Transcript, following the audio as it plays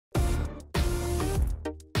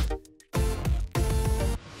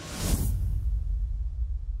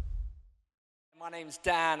My name's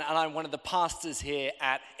Dan, and I'm one of the pastors here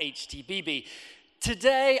at HTBB.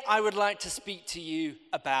 Today, I would like to speak to you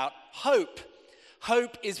about hope.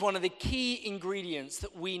 Hope is one of the key ingredients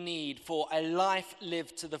that we need for a life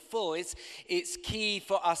lived to the full. It's key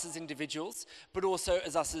for us as individuals, but also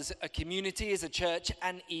as us as a community, as a church,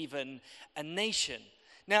 and even a nation.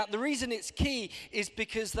 Now, the reason it's key is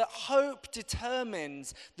because that hope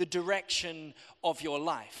determines the direction of your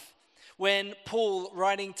life. When Paul,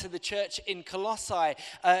 writing to the church in Colossae,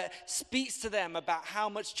 speaks to them about how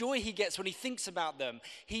much joy he gets when he thinks about them,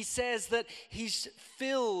 he says that he's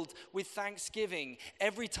filled with thanksgiving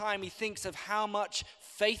every time he thinks of how much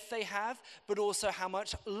faith they have, but also how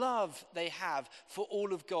much love they have for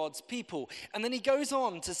all of God's people. And then he goes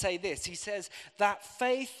on to say this. He says that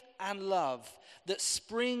faith and love that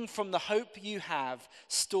spring from the hope you have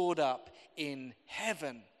stored up in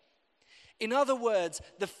heaven. In other words,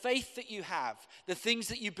 the faith that you have, the things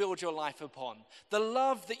that you build your life upon, the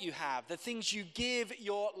love that you have, the things you give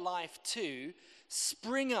your life to,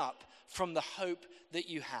 spring up from the hope that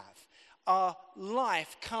you have. Our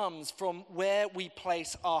life comes from where we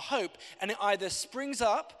place our hope, and it either springs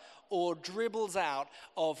up or dribbles out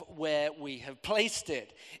of where we have placed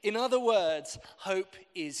it. In other words, hope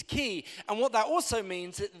is key. And what that also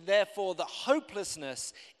means is that therefore the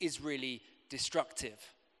hopelessness is really destructive.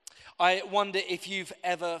 I wonder if you've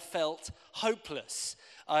ever felt hopeless.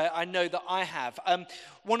 I know that I have.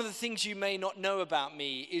 One of the things you may not know about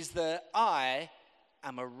me is that I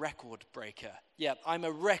am a record breaker. Yeah, I'm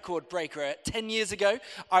a record breaker. 10 years ago,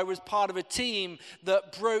 I was part of a team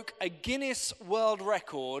that broke a Guinness World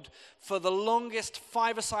Record for the longest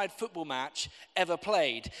five-a-side football match ever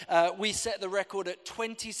played. We set the record at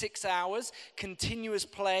 26 hours, continuous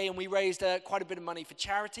play, and we raised quite a bit of money for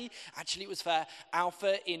charity. Actually, it was for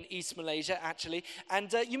Alpha in East Malaysia, actually.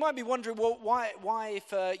 And you might be wondering, well, why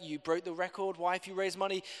if you broke the record, why if you raised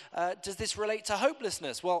money, does this relate to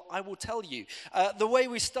hopelessness? Well, I will tell you. The way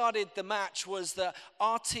we started the match was that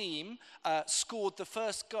our team scored the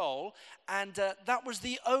first goal, and that was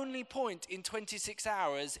the only point in 26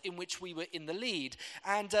 hours in which we were in the lead.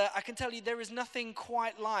 And I can tell you there is nothing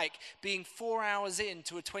quite like being 4 hours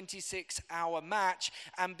into a 26-hour match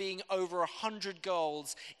and being over 100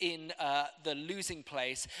 goals in the losing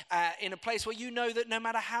place, in a place where you know that no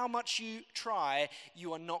matter how much you try,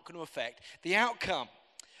 you are not going to affect the outcome.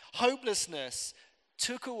 Hopelessness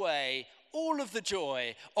took away all of the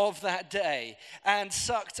joy of that day and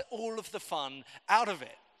sucked all of the fun out of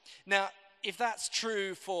it. Now, if that's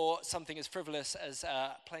true for something as frivolous as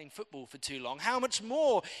playing football for too long, how much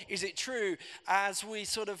more is it true as we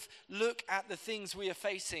sort of look at the things we are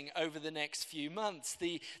facing over the next few months,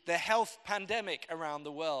 the health pandemic around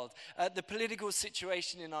the world, the political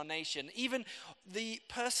situation in our nation, even the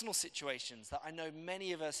personal situations that I know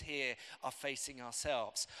many of us here are facing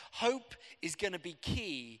ourselves. Hope is going to be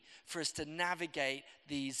key for us to navigate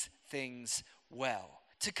these things well.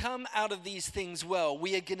 To come out of these things well,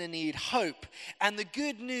 we are going to need hope. And the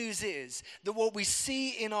good news is that what we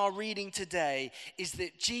see in our reading today is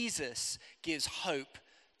that Jesus gives hope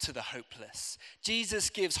to the hopeless.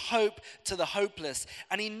 Jesus gives hope to the hopeless.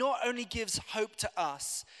 And he not only gives hope to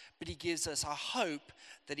us, but he gives us a hope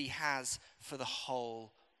that he has for the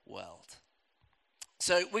whole world.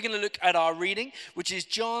 So we're going to look at our reading, which is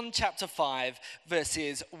John chapter 5,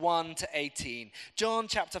 verses 1 to 18. John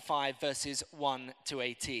chapter 5, verses 1 to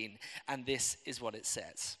 18. And this is what it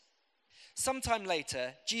says. Sometime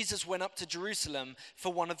later, Jesus went up to Jerusalem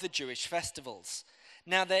for one of the Jewish festivals.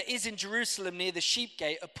 Now there is in Jerusalem near the sheep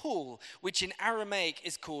gate a pool, which in Aramaic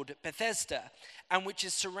is called Bethesda, and which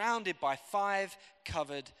is surrounded by 5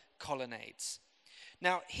 covered colonnades.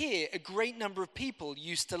 Now here, a great number of people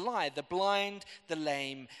used to lie, the blind, the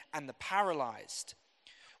lame, and the paralyzed.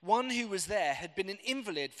 One who was there had been an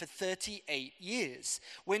invalid for 38 years.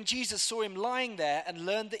 When Jesus saw him lying there and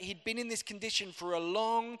learned that he'd been in this condition for a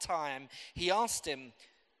long time, he asked him,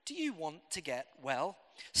 "Do you want to get well?"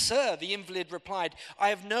 "Sir," the invalid replied, "I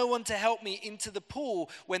have no one to help me into the pool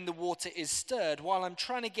when the water is stirred. While I'm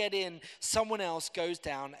trying to get in, someone else goes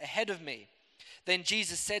down ahead of me." Then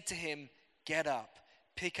Jesus said to him, "Get up.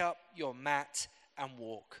 Pick up your mat and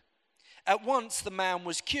walk." At once the man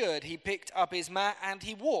was cured. He picked up his mat and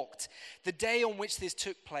he walked. The day on which this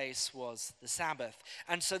took place was the Sabbath.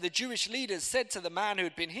 And so the Jewish leaders said to the man who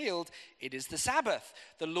had been healed, "It is the Sabbath.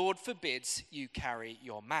 The Lord forbids you carry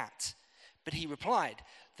your mat." But he replied,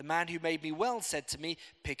 "The man who made me well said to me,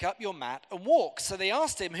 'Pick up your mat and walk.' So they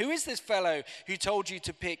asked him, 'Who is this fellow who told you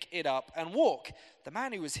to pick it up and walk?' The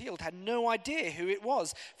man who was healed had no idea who it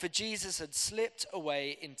was, for Jesus had slipped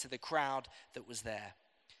away into the crowd that was there.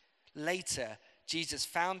 Later, Jesus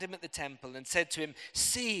found him at the temple and said to him,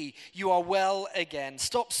 "See, you are well again.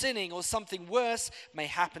 Stop sinning, or something worse may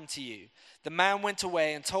happen to you." The man went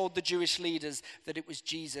away and told the Jewish leaders that it was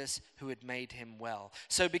Jesus who had made him well.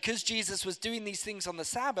 So because Jesus was doing these things on the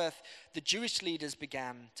Sabbath, the Jewish leaders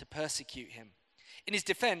began to persecute him. In his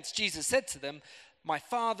defense, Jesus said to them, "My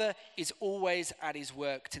Father is always at his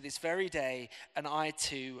work to this very day, and I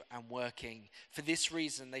too am working." For this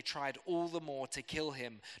reason, they tried all the more to kill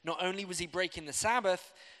him. Not only was he breaking the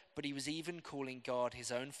Sabbath, but he was even calling God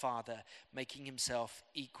his own Father, making himself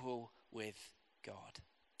equal with God.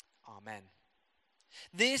 Amen.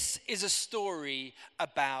 This is a story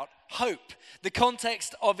about hope. The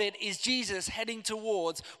context of it is Jesus heading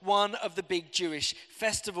towards one of the big Jewish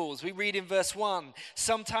festivals. We read in verse 1,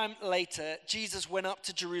 sometime later, Jesus went up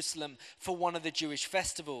to Jerusalem for one of the Jewish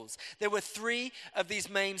festivals. There were 3 of these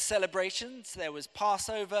main celebrations. There was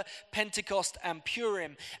Passover, Pentecost, and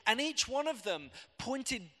Purim. And each one of them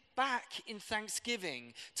pointed back in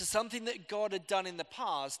thanksgiving to something that God had done in the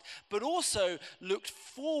past, but also looked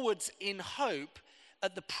forwards in hope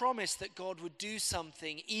at the promise that God would do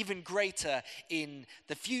something even greater in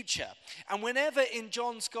the future. And whenever in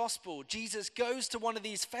John's gospel Jesus goes to one of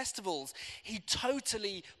these festivals, he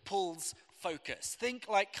totally pulls focus. Think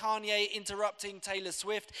like Kanye interrupting Taylor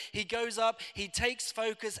Swift. He goes up, he takes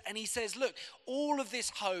focus, and he says, look, all of this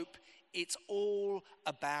hope, it's all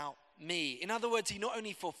about me. In other words, he not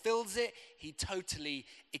only fulfills it, he totally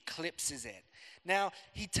eclipses it. Now,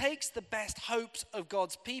 he takes the best hopes of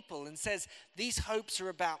God's people and says, these hopes are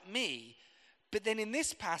about me. But then in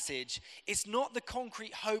this passage, it's not the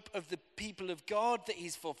concrete hope of the people of God that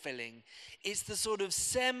he's fulfilling. It's the sort of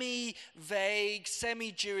semi-vague,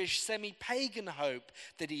 semi-Jewish, semi-pagan hope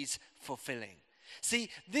that he's fulfilling. See,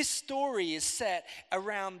 this story is set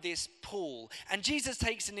around this pool, and Jesus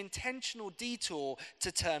takes an intentional detour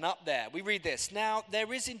to turn up there. We read this. Now,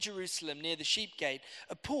 there is in Jerusalem near the sheep gate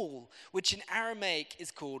a pool, which in Aramaic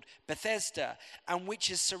is called Bethesda, and which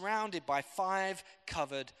is surrounded by 5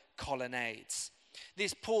 covered colonnades.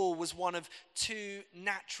 This pool was one of 2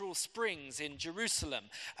 natural springs in Jerusalem,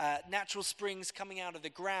 natural springs coming out of the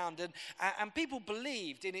ground. And people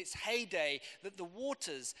believed in its heyday that the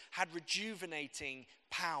waters had rejuvenating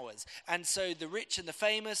powers. And so the rich and the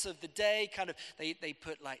famous of the day they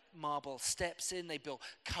put like marble steps in, they built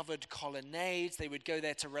covered colonnades, they would go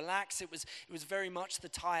there to relax. It was very much the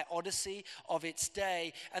Tyre Odyssey of its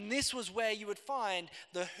day. And this was where you would find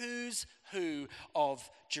the who's who of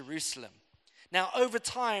Jerusalem. Now, over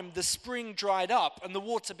time, the spring dried up and the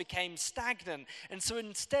water became stagnant. And so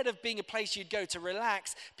instead of being a place you'd go to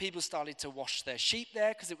relax, people started to wash their sheep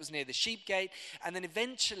there because it was near the sheep gate. And then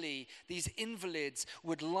eventually, these invalids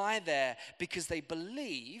would lie there because they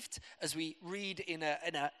believed, as we read in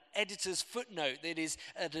an editor's footnote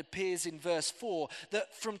that appears in verse 4,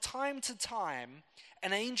 that from time to time,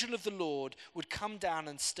 an angel of the Lord would come down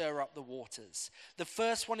and stir up the waters. The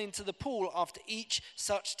first one into the pool after each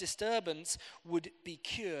such disturbance would be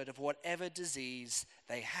cured of whatever disease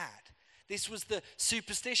they had. This was the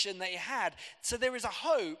superstition they had. So there is a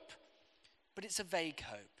hope, but it's a vague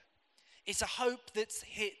hope. It's a hope that's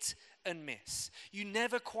hit and miss. You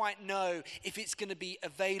never quite know if it's going to be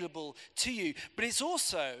available to you, but it's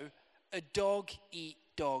also a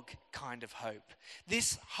dog-eat-dog kind of hope.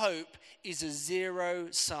 This hope is a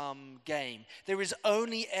zero-sum game. There is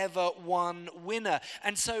only ever one winner.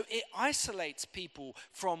 And so it isolates people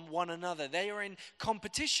from one another. They are in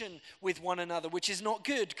competition with one another, which is not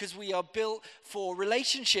good because we are built for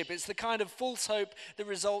relationship. It's the kind of false hope that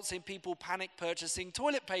results in people panic purchasing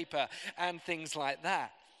toilet paper and things like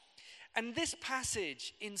that. And this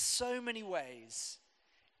passage, in so many ways,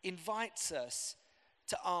 invites us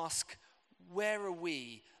to ask, where are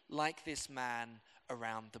we like this man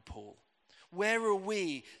around the pool? Where are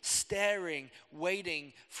we staring,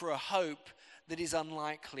 waiting for a hope that is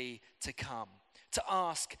unlikely to come? To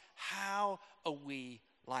ask, how are we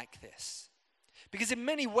like this? Because in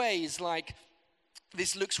many ways,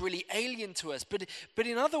 this looks really alien to us, but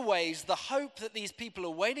in other ways, the hope that these people are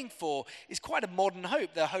waiting for is quite a modern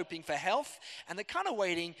hope. They're hoping for health, and they're kind of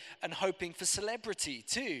waiting and hoping for celebrity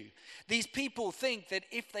too. These people think that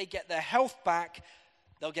if they get their health back,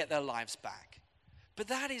 they'll get their lives back. But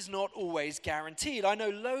that is not always guaranteed. I know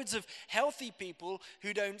loads of healthy people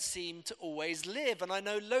who don't seem to always live, and I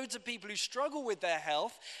know loads of people who struggle with their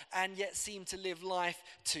health and yet seem to live life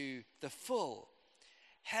to the full.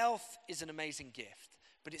 Health is an amazing gift,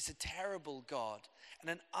 but it's a terrible God. And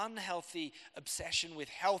an unhealthy obsession with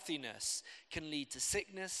healthiness can lead to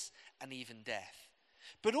sickness and even death.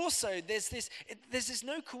 But also, there's this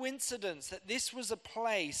no coincidence that this was a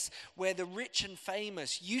place where the rich and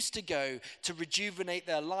famous used to go to rejuvenate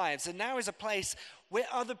their lives, and now is a place where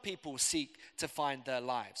other people seek to find their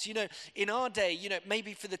lives. You know, in our day,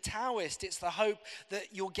 maybe for the Taoist, it's the hope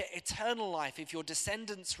that you'll get eternal life if your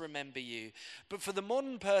descendants remember you. But for the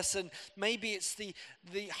modern person, maybe it's the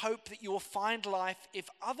hope that you'll find life if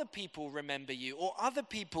other people remember you or other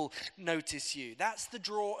people notice you. That's the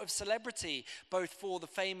draw of celebrity, both for the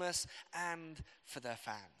famous and for their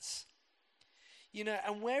fans.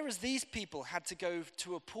 And whereas these people had to go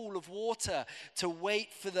to a pool of water to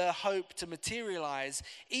wait for their hope to materialize,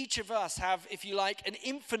 each of us have, if you like, an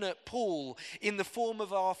infinite pool in the form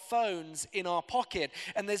of our phones in our pocket.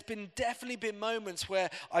 And there's definitely been moments where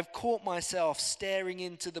I've caught myself staring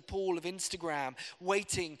into the pool of Instagram,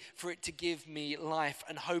 waiting for it to give me life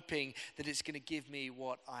and hoping that it's going to give me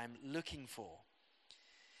what I'm looking for.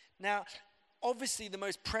 Now, obviously, the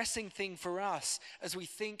most pressing thing for us as we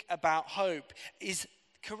think about hope is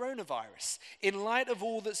coronavirus. In light of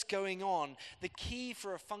all that's going on, the key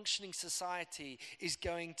for a functioning society is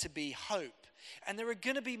going to be hope. And there are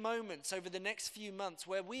going to be moments over the next few months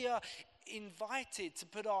where we are invited to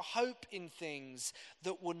put our hope in things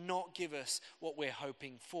that will not give us what we're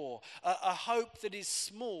hoping for. A hope that is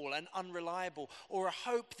small and unreliable, or a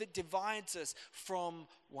hope that divides us from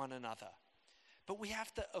one another. But we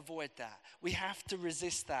have to avoid that. We have to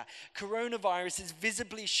resist that. Coronavirus is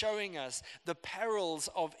visibly showing us the perils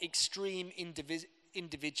of extreme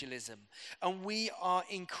individualism. And we are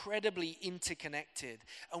incredibly interconnected.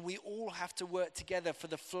 And we all have to work together for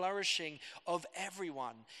the flourishing of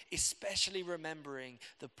everyone, especially remembering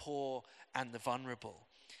the poor and the vulnerable.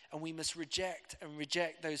 And we must reject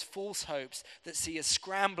those false hopes that see us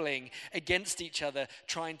scrambling against each other,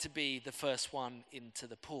 trying to be the first one into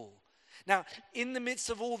the pool. Now, in the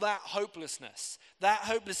midst of all that hopeless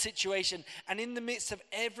situation, and in the midst of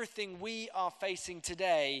everything we are facing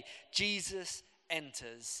today, Jesus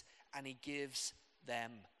enters and he gives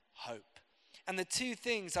them hope. And the two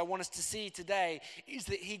things I want us to see today is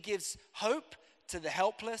that he gives hope to the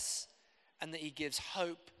helpless and that he gives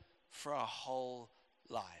hope for our whole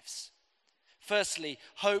lives. Firstly,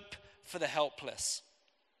 hope for the helpless.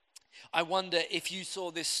 I wonder if you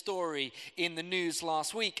saw this story in the news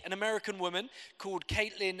last week. An American woman called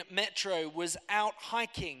Caitlin Metro was out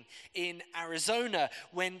hiking in Arizona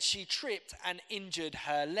when she tripped and injured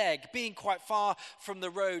her leg. Being quite far from the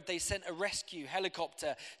road, they sent a rescue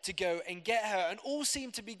helicopter to go and get her, and all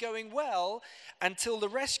seemed to be going well until the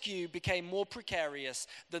rescue became more precarious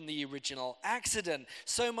than the original accident.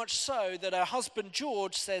 So much so that her husband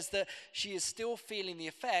George says that she is still feeling the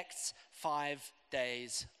effects 5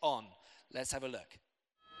 days on. Let's have a look.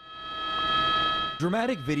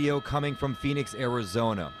 Dramatic video coming from Phoenix,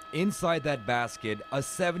 Arizona. Inside that basket, a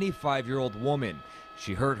 75-year-old woman.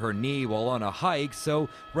 She hurt her knee while on a hike, so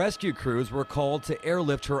rescue crews were called to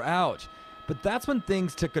airlift her out. But that's when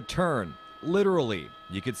things took a turn. Literally.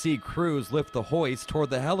 You could see crews lift the hoist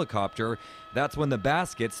toward the helicopter. That's when the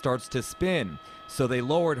basket starts to spin. So they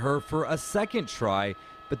lowered her for a second try,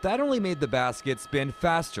 but that only made the basket spin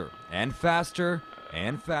faster and faster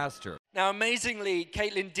and faster. Now, amazingly,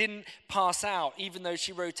 Caitlin didn't pass out, even though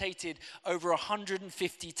she rotated over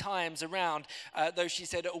 150 times around, though she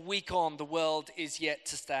said a week on, the world is yet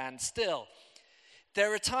to stand still.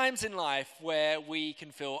 There are times in life where we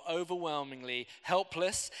can feel overwhelmingly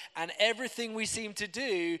helpless, and everything we seem to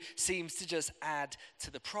do seems to just add to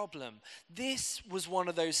the problem. This was one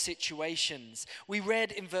of those situations. We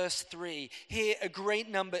read in verse 3, here a great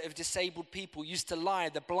number of disabled people used to lie,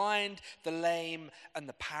 the blind, the lame, and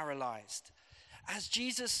the paralyzed. As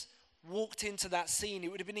Jesus walked into that scene, it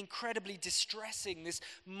would have been incredibly distressing, this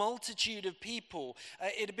multitude of people.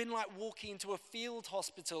 It had been like walking into a field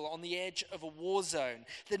hospital on the edge of a war zone.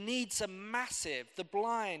 The needs are massive. The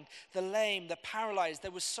blind, the lame, the paralyzed. There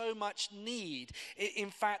was so much need. In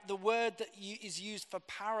fact, the word that is used for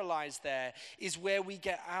paralyzed there is where we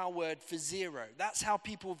get our word for zero. That's how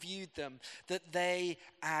people viewed them, that they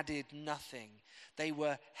added nothing. They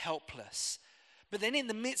were helpless. But then in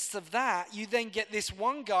the midst of that, you then get this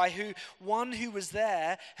one guy who was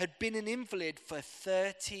there, had been an invalid for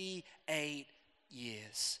 38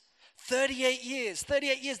 years. 38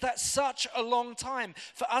 years, that's such a long time.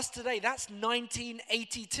 For us today, that's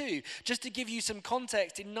 1982. Just to give you some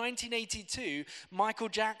context, in 1982, Michael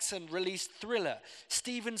Jackson released Thriller.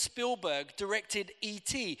 Steven Spielberg directed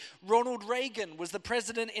E.T. Ronald Reagan was the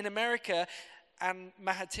president in America, and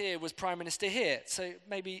Mahathir was prime minister here, so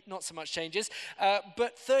maybe not so much changes.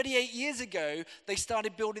 But 38 years ago, they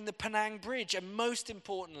started building the Penang Bridge, and most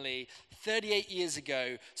importantly, 38 years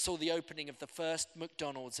ago, saw the opening of the first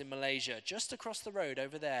McDonald's in Malaysia, just across the road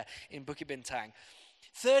over there in Bukit Bintang.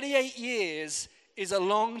 38 years is a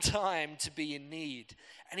long time to be in need.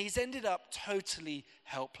 And he's ended up totally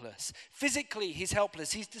helpless. Physically, he's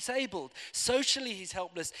helpless. He's disabled. Socially, he's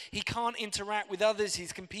helpless. He can't interact with others.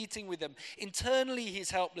 He's competing with them. Internally,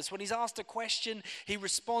 he's helpless. When he's asked a question, he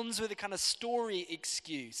responds with a kind of story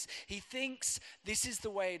excuse. He thinks this is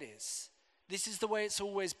the way it is. This is the way it's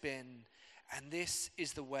always been. And this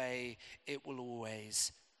is the way it will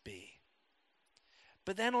always be.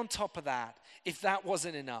 But then on top of that, if that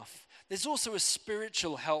wasn't enough, there's also a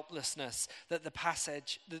spiritual helplessness that the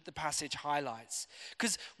passage highlights.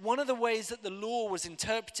 Because one of the ways that the law was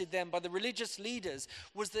interpreted then by the religious leaders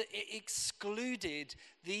was that it excluded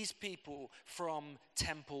these people from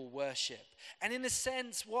temple worship. And in a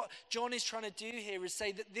sense, what John is trying to do here is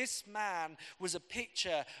say that this man was a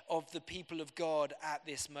picture of the people of God at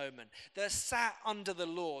this moment. They're sat under the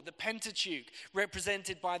law, the Pentateuch,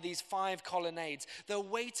 represented by these 5 colonnades. They're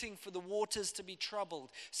waiting for the waters to be troubled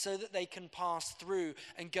so that they can pass through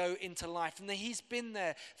and go into life. And he's been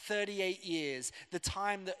there 38 years, the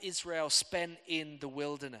time that Israel spent in the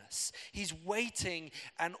wilderness. He's waiting,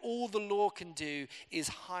 and all the law can do is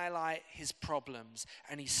highlight his problems,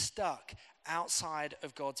 and he's stuck outside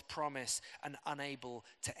of God's promise and unable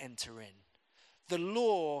to enter in. The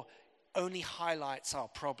law only highlights our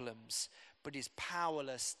problems, but is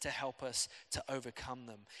powerless to help us to overcome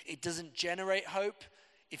them. It doesn't generate hope.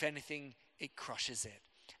 If anything, it crushes it.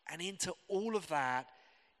 And into all of that,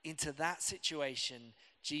 into that situation,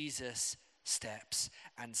 Jesus steps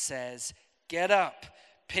and says, "Get up,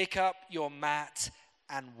 pick up your mat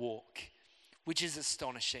and walk," which is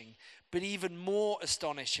astonishing. But even more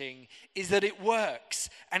astonishing is that it works,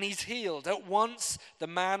 and he's healed. At once, the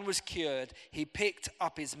man was cured. He picked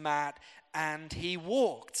up his mat and he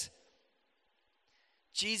walked.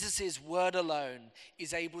 Jesus' word alone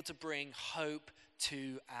is able to bring hope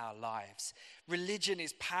to our lives. Religion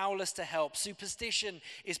is powerless to help. Superstition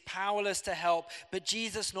is powerless to help. But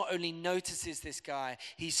Jesus not only notices this guy,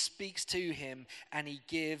 he speaks to him and he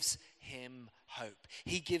gives him hope.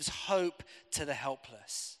 He gives hope to the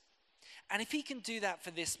helpless. And if he can do that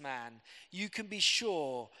for this man, you can be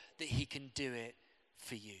sure that he can do it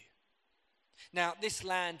for you. Now, this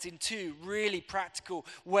lands in 2 really practical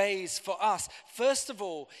ways for us. First of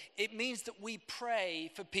all, it means that we pray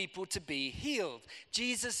for people to be healed.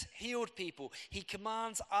 Jesus healed people. He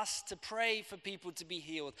commands us to pray for people to be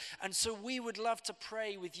healed. And so we would love to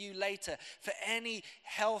pray with you later for any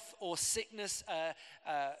health or sickness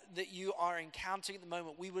that you are encountering at the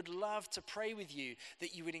moment. We would love to pray with you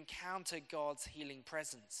that you would encounter God's healing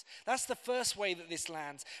presence. That's the first way that this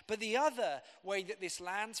lands. But the other way that this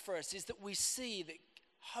lands for us is that we see that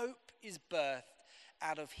hope is birthed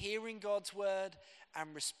out of hearing God's word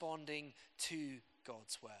and responding to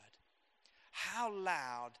God's word. How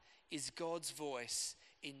loud is God's voice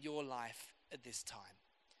in your life at this time?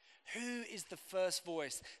 Who is the first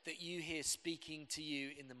voice that you hear speaking to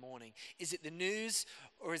you in the morning? Is it the news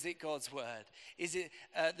or is it God's word? Is it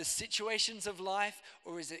the situations of life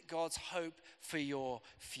or is it God's hope for your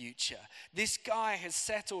future? This guy has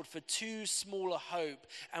settled for too small a hope,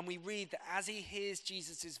 and we read that as he hears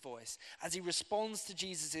Jesus' voice, as he responds to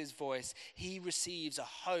Jesus' voice, he receives a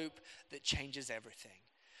hope that changes everything.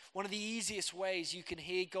 One of the easiest ways you can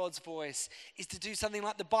hear God's voice is to do something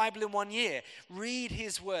like the Bible in 1 year. Read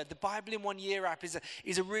his word. The Bible in 1 year app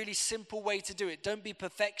is a really simple way to do it. Don't be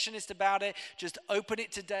perfectionist about it. Just open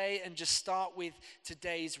it today and just start with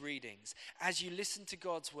today's readings. As you listen to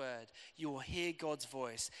God's word, you will hear God's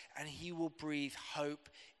voice and he will breathe hope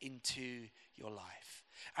into your life.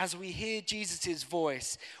 As we hear Jesus'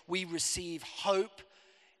 voice, we receive hope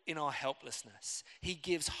in our helplessness. He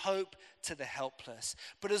gives hope to the helpless.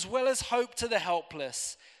 But as well as hope to the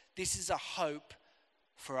helpless, this is a hope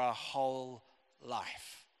for our whole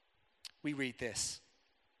life. We read this.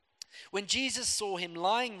 When Jesus saw him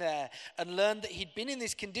lying there and learned that he'd been in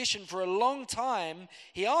this condition for a long time,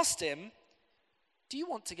 he asked him, "Do you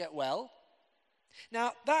want to get well?"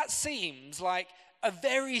 Now, that seems like a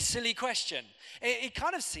very silly question. It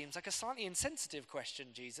kind of seems like a slightly insensitive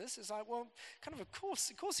question, Jesus. It's like, well, of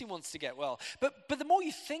course he wants to get well. But the more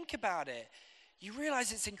you think about it, you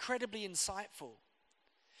realize it's incredibly insightful.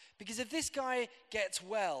 Because if this guy gets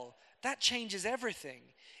well, that changes everything.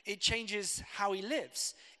 It changes how he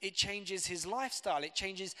lives. It changes his lifestyle. It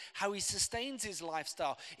changes how he sustains his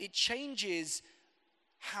lifestyle. It changes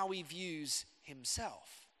how he views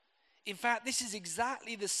himself. In fact, this is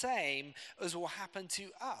exactly the same as what happened to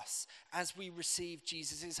us as we receive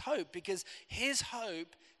Jesus' hope, because his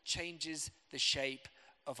hope changes the shape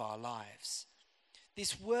of our lives.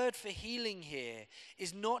 This word for healing here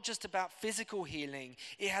is not just about physical healing.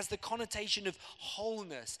 It has the connotation of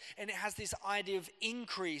wholeness, and it has this idea of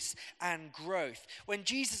increase and growth. When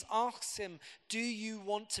Jesus asks him, do you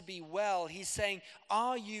want to be well? He's saying,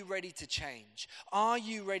 are you ready to change? Are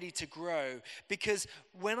you ready to grow? Because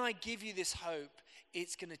when I give you this hope,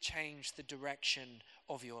 it's going to change the direction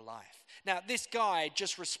of your life. Now, this guy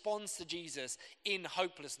just responds to Jesus in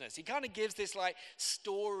hopelessness. He kind of gives this like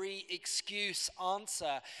story, excuse,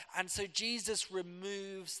 answer. And so Jesus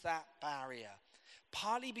removes that barrier,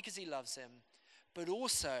 partly because he loves him, but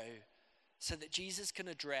also so that Jesus can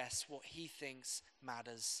address what he thinks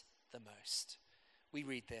matters the most. We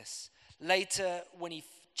read this. Later, when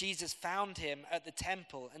Jesus found him at the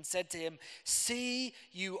temple and said to him, see,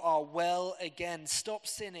 you are well again. Stop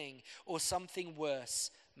sinning, or something worse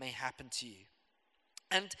may happen to you.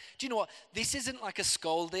 And do you know what? This isn't like a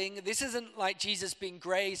scolding. This isn't like Jesus being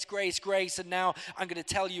grace, grace, grace, and now I'm going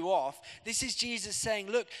to tell you off. This is Jesus saying,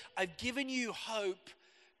 look, I've given you hope,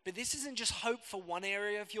 but this isn't just hope for one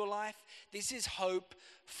area of your life. This is hope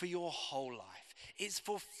for your whole life. It's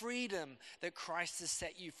for freedom that Christ has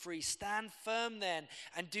set you free. Stand firm then,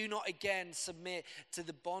 and do not again submit to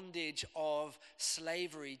the bondage of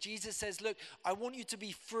slavery. Jesus says, look, I want you to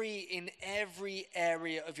be free in every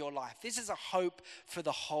area of your life. This is a hope for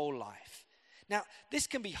the whole life. Now, this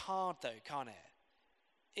can be hard though, can't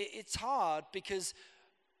it? It's hard because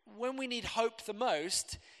when we need hope the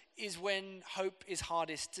most is when hope is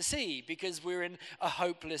hardest to see, because we're in a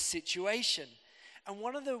hopeless situation. And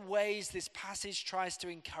one of the ways this passage tries to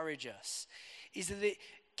encourage us is that it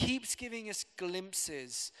keeps giving us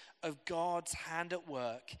glimpses of God's hand at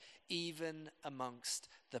work, even amongst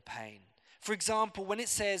the pain. For example, when it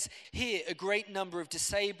says here, a great number of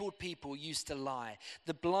disabled people used to lie,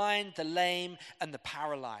 the blind, the lame, and the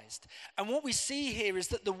paralyzed. And what we see here is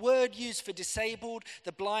that the word used for disabled,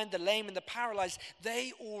 the blind, the lame, and the paralyzed,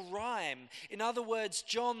 they all rhyme. In other words,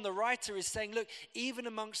 John, the writer, is saying, look, even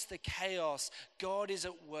amongst the chaos, God is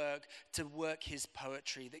at work to work his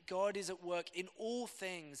poetry, that God is at work in all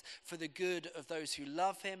things for the good of those who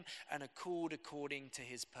love him and are called according to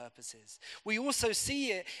his purposes. We also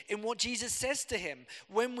see it in what Jesus says to him.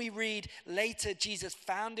 When we read later, Jesus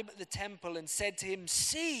found him at the temple and said to him,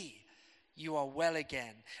 see, you are well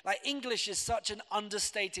again. Like, English is such an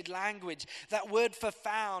understated language. That word for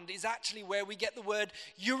found is actually where we get the word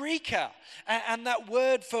eureka. And that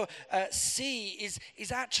word for see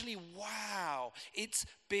is actually wow. It's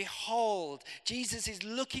behold. Jesus is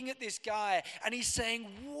looking at this guy and he's saying,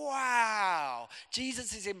 wow.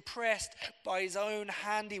 Jesus is impressed by his own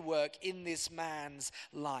handiwork in this man's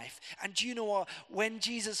life. And do you know what? When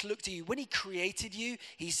Jesus looked at you, when he created you,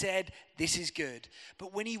 he said, this is good.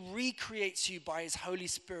 But when he recreates you by his Holy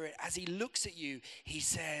Spirit, as he looks at you, he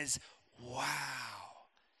says, wow.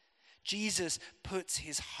 Jesus puts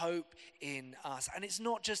his hope in us. And it's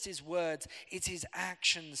not just his words, it's his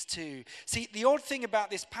actions too. See, the odd thing about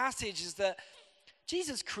this passage is that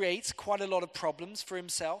Jesus creates quite a lot of problems for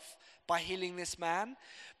himself by healing this man.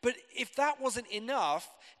 But if that wasn't enough,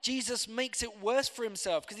 Jesus makes it worse for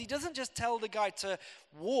himself, because he doesn't just tell the guy to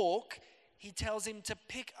walk, he tells him to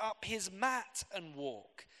pick up his mat and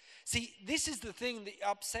walk. See, this is the thing that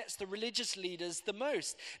upsets the religious leaders the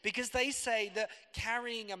most, because they say that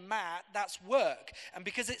carrying a mat, that's work. And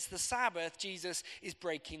because it's the Sabbath, Jesus is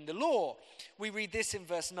breaking the law. We read this in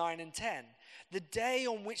verse 9 and 10. The day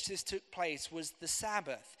on which this took place was the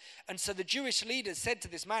Sabbath. And so the Jewish leaders said to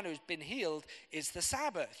this man who's been healed, it's the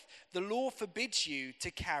Sabbath. The law forbids you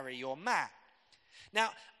to carry your mat.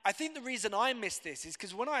 Now, I think the reason I missed this is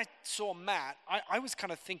because when I saw mat, I was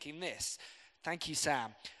kind of thinking this. Thank you,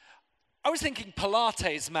 Sam. I was thinking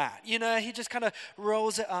Pilates mat. You know, he just kind of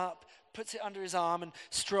rolls it up, puts it under his arm, and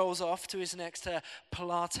strolls off to his next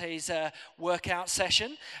Pilates workout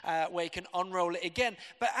session where he can unroll it again.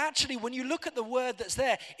 But actually, when you look at the word that's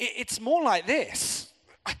there, it's more like this.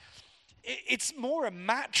 It's more a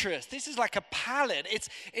mattress. This is like a pallet.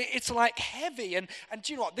 It's like heavy. And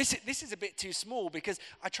do you know what? This is a bit too small, because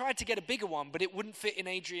I tried to get a bigger one, but it wouldn't fit in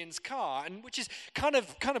Adrian's car. And which is kind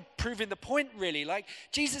of proving the point, really. Like,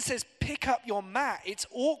 Jesus says, pick up your mat. It's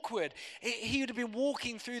awkward. He would have been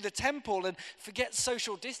walking through the temple, and forget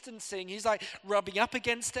social distancing. He's like rubbing up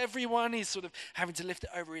against everyone. He's sort of having to lift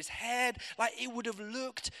it over his head. Like, it would have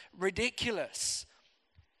looked ridiculous.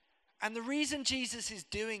 And the reason Jesus is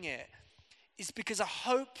doing it is because a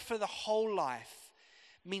hope for the whole life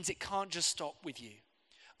means it can't just stop with you.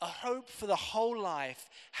 A hope for the whole life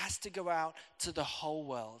has to go out to the whole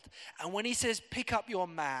world. And when he says pick up your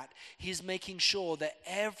mat, he's making sure that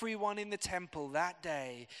everyone in the temple that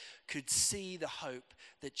day could see the hope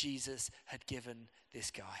that Jesus had given this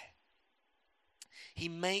guy. He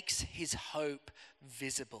makes his hope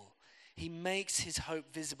visible. He makes his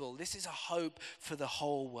hope visible. This is a hope for the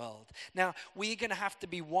whole world. Now, we're going to have to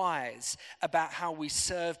be wise about how we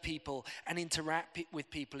serve people and interact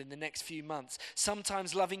with people in the next few months.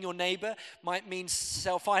 Sometimes loving your neighbor might mean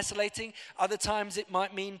self-isolating. Other times it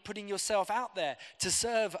might mean putting yourself out there to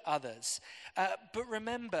serve others. But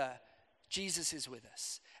remember, Jesus is with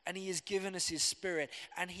us. And he has given us his Spirit.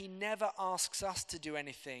 And he never asks us to do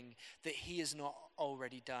anything that he has not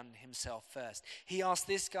already done himself first. He asked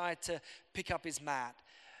this guy to pick up his mat.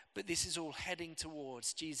 But this is all heading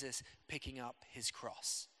towards Jesus picking up his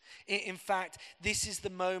cross. In fact, this is the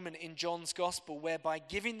moment in John's gospel where by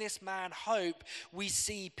giving this man hope, we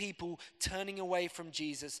see people turning away from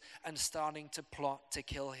Jesus and starting to plot to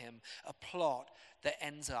kill him. A plot that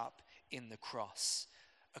ends up in the cross.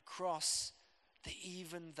 A cross that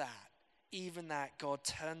even that God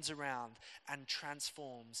turns around and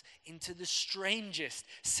transforms into the strangest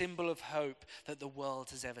symbol of hope that the world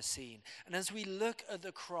has ever seen. And as we look at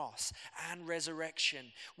the cross and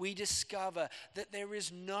resurrection, we discover that there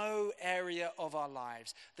is no area of our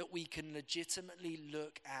lives that we can legitimately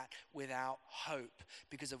look at without hope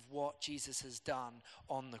because of what Jesus has done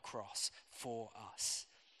on the cross for us.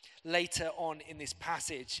 Later on in this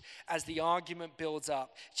passage, as the argument builds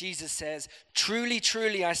up, Jesus says, "Truly,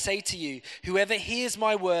 truly, I say to you, whoever hears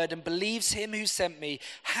my word and believes him who sent me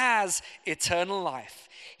has eternal life.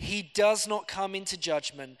 He does not come into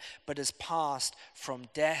judgment, but has passed from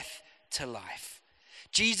death to life."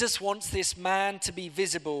 Jesus wants this man to be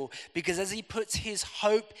visible because as he puts his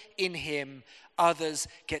hope in him, others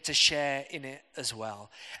get to share in it as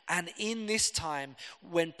well. And in this time,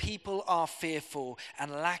 when people are fearful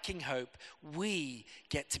and lacking hope, we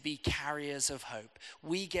get to be carriers of hope.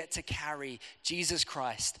 We get to carry Jesus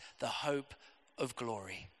Christ, the hope of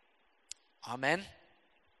glory. Amen.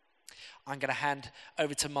 I'm going to hand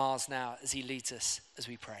over to Mars now as he leads us as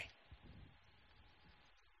we pray.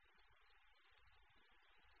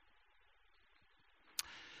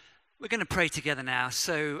 We're going to pray together now.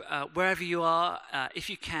 So wherever you are, if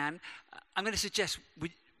you can, I'm going to suggest,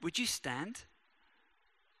 would you stand?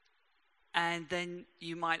 And then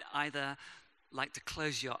you might either like to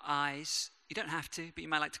close your eyes. You don't have to, but you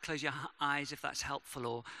might like to close your eyes if that's helpful.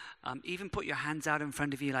 Or even put your hands out in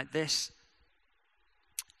front of you like this.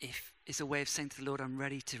 If it's a way of saying to the Lord, I'm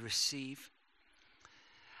ready to receive.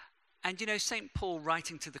 And you know, St. Paul,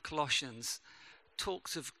 writing to the Colossians,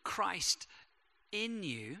 talks of Christ in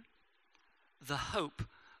you, the hope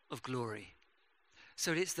of glory.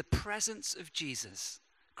 So it's the presence of Jesus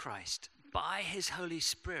Christ by his Holy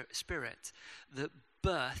Spirit that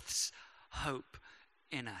births hope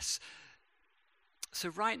in us. So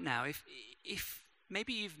right now, if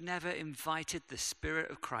maybe you've never invited the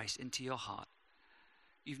Spirit of Christ into your heart,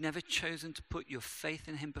 you've never chosen to put your faith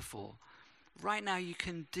in him before, right now you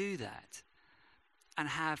can do that and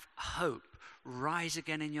have hope rise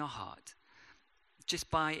again in your heart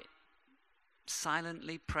just by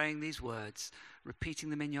silently praying these words, repeating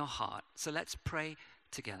them in your heart. So let's pray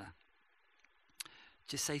together.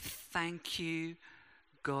 Just say, thank you,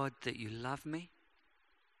 God, that you love me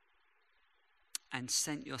and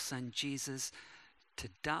sent your son Jesus to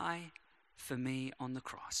die for me on the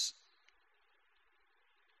cross.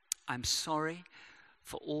 I'm sorry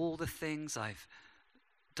for all the things I've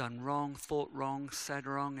done wrong, thought wrong, said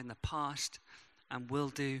wrong in the past and will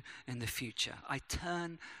do in the future. I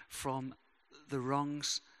turn from the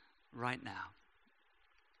wrongs right now.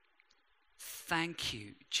 Thank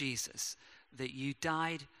you, Jesus, that you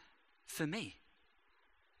died for me,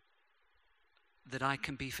 that I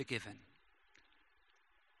can be forgiven.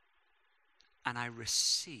 And I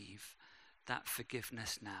receive that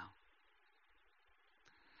forgiveness now.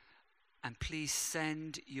 And please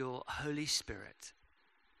send your Holy Spirit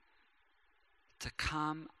to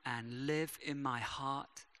come and live in my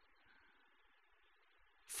heart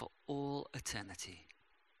for all eternity.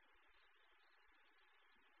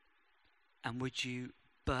 And would you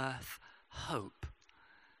birth hope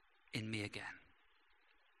in me again?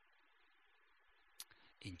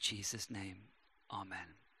 In Jesus' name,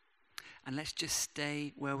 amen. And let's just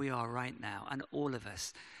stay where we are right now. And all of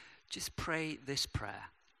us, just pray this prayer.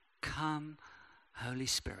 Come, Holy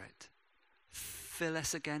Spirit, fill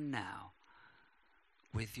us again now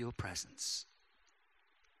with your presence.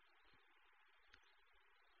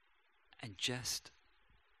 And just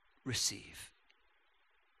receive.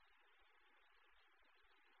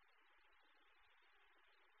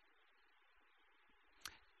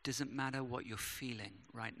 Doesn't matter what you're feeling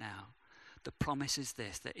right now. The promise is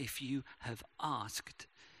this, that if you have asked,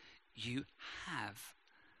 you have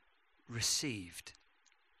received.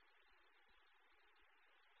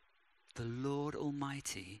 The Lord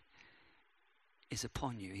Almighty is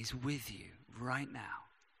upon you. He's with you right now.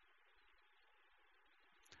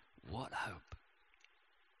 What hope.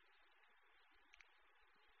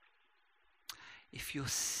 If you're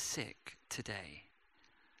sick today,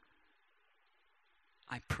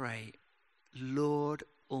 I pray, Lord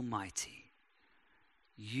Almighty,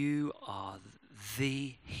 you are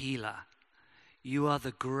the healer. You are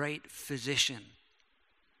the great physician.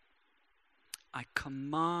 I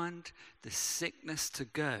command the sickness to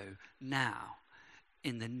go now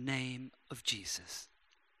in the name of Jesus.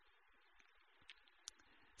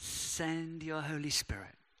 Send your Holy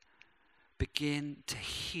Spirit. Begin to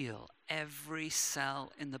heal every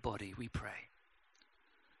cell in the body, we pray.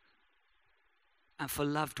 And for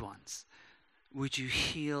loved ones, would you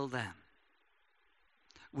heal them?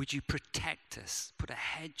 Would you protect us, put a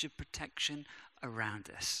hedge of protection around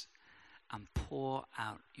us, and pour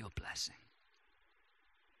out your blessing?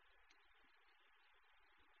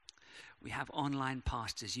 We have online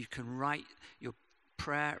pastors. You can write your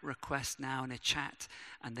prayer request now in a chat,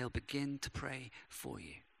 and they'll begin to pray for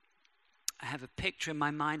you. I have a picture in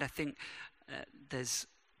my mind. I think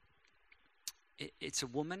it's a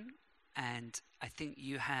woman, and I think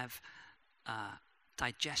you have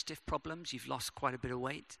digestive problems. You've lost quite a bit of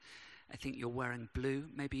weight. I think you're wearing blue,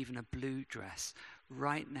 maybe even a blue dress.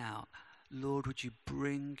 Right now, Lord, would you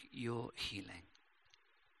bring your healing?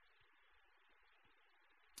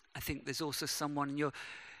 I think there's also someone,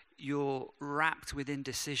 you're wrapped with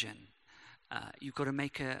indecision. You've got to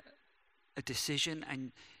make a decision,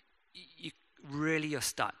 and you're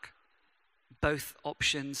stuck. Both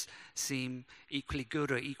options seem equally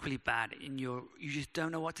good or equally bad, and you just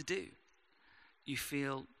don't know what to do. You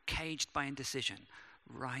feel caged by indecision.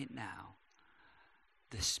 Right now,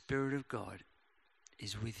 the Spirit of God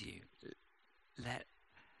is with you. Let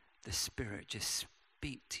the Spirit just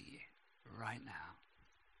speak to you right now.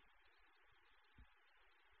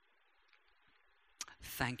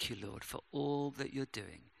 Thank you, Lord, for all that you're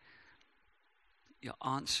doing. You're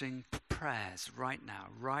answering prayers right now,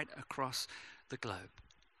 right across the globe.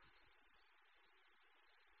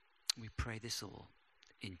 We pray this all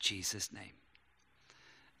in Jesus' name.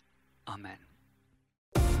 Amen.